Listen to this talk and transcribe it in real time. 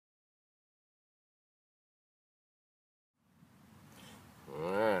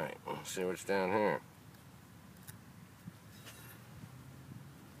see what's down here.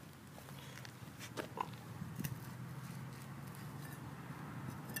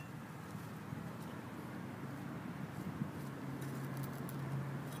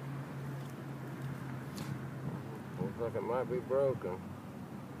 Looks like it might be broken.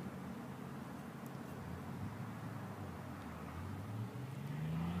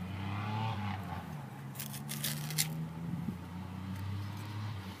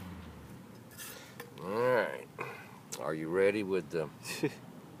 Alright, are you ready with the...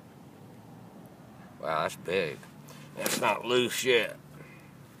 Wow, that's big. That's not loose yet.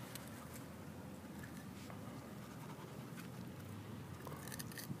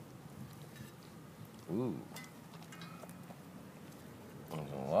 Ooh.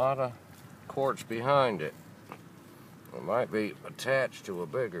 There's a lot of quartz behind it. It might be attached to a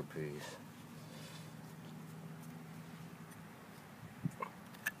bigger piece.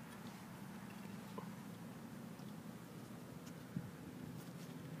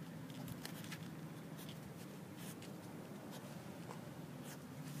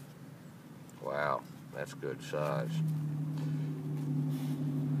 Wow, that's good size.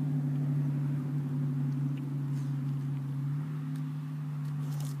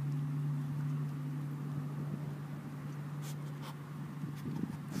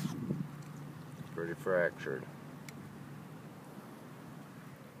 Pretty fractured.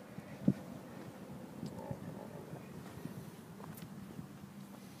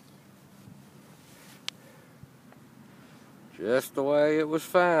 Just the way it was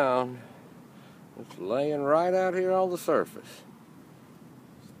found. It's laying right out here on the surface.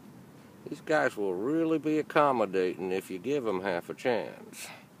 These guys will really be accommodating if you give them half a chance.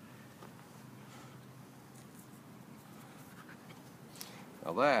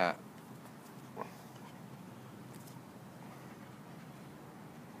 Now that,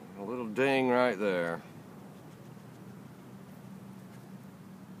 a little ding right there.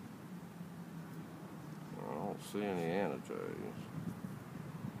 I don't see any anatase.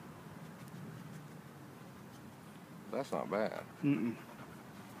 That's not bad. Mm-mm.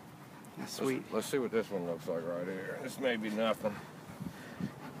 That's sweet. Let's see what this one looks like right here. This may be nothing.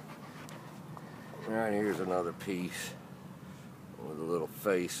 Right here's another piece with a little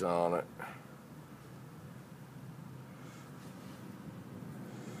face on it.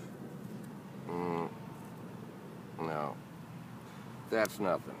 No, that's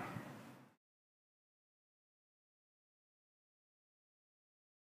nothing.